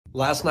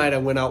Last night I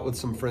went out with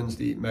some friends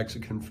to eat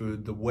Mexican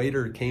food. The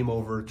waiter came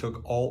over,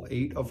 took all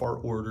 8 of our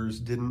orders,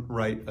 didn't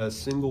write a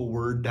single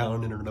word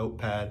down in her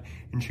notepad,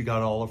 and she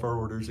got all of our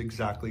orders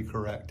exactly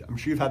correct. I'm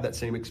sure you've had that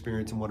same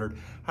experience and wondered,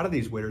 how do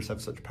these waiters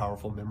have such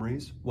powerful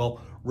memories?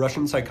 Well,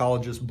 Russian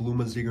psychologist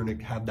Bluma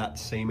Zeigarnik had that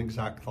same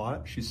exact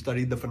thought. She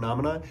studied the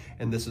phenomena,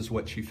 and this is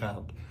what she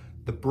found.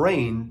 The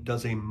brain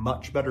does a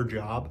much better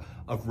job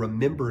of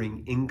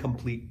remembering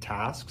incomplete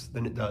tasks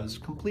than it does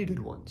completed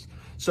ones.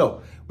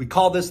 So we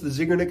call this the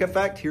Zeigarnik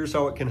Effect. Here's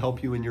how it can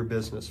help you in your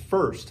business.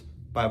 First,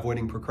 by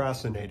avoiding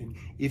procrastinating.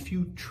 If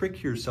you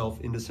trick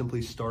yourself into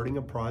simply starting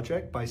a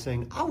project by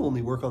saying, I'll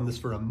only work on this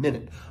for a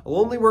minute, I'll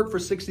only work for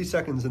 60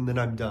 seconds and then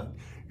I'm done,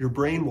 your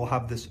brain will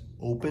have this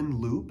open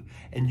loop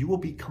and you will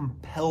be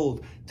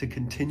compelled to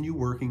continue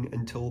working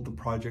until the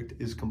project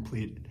is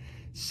completed.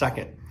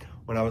 Second,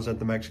 when I was at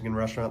the Mexican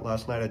restaurant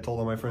last night, I told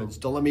all my friends,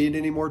 don't let me eat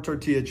any more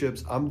tortilla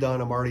chips. I'm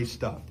done, I'm already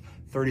stuffed.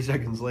 30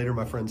 seconds later,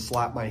 my friend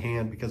slapped my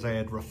hand because I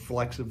had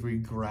reflexively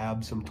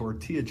grabbed some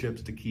tortilla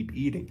chips to keep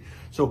eating.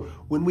 So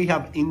when we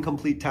have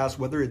incomplete tasks,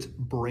 whether it's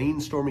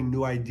brainstorming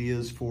new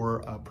ideas for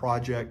a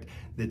project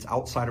that's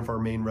outside of our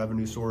main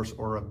revenue source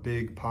or a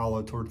big pile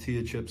of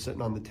tortilla chips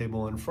sitting on the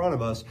table in front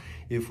of us,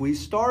 if we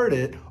start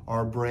it,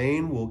 our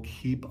brain will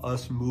keep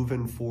us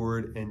moving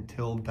forward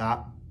until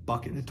that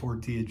bucket of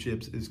tortilla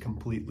chips is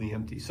completely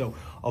empty. So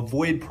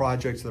avoid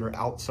projects that are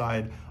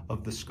outside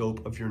of the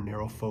scope of your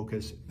narrow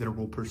focus that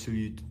will pursue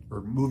you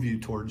or move you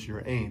towards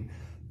your aim.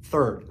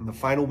 Third, and the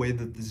final way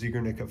that the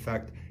Zeigarnik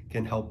Effect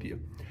can help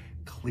you,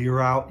 clear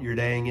out your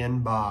dang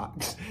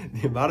inbox.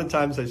 The amount of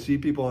times I see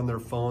people on their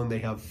phone, they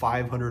have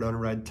 500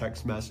 unread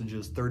text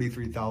messages,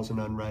 33,000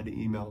 unread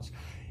emails,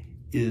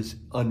 is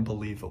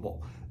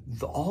unbelievable.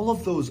 All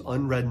of those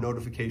unread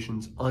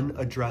notifications,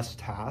 unaddressed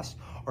tasks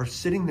are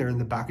sitting there in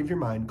the back of your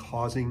mind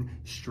causing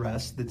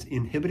stress that's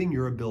inhibiting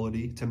your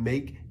ability to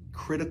make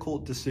critical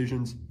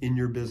decisions in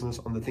your business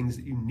on the things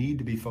that you need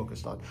to be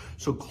focused on.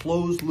 So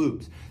close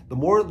loops. The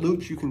more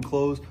loops you can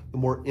close, the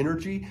more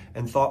energy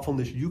and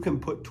thoughtfulness you can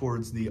put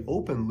towards the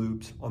open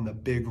loops on the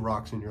big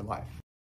rocks in your life.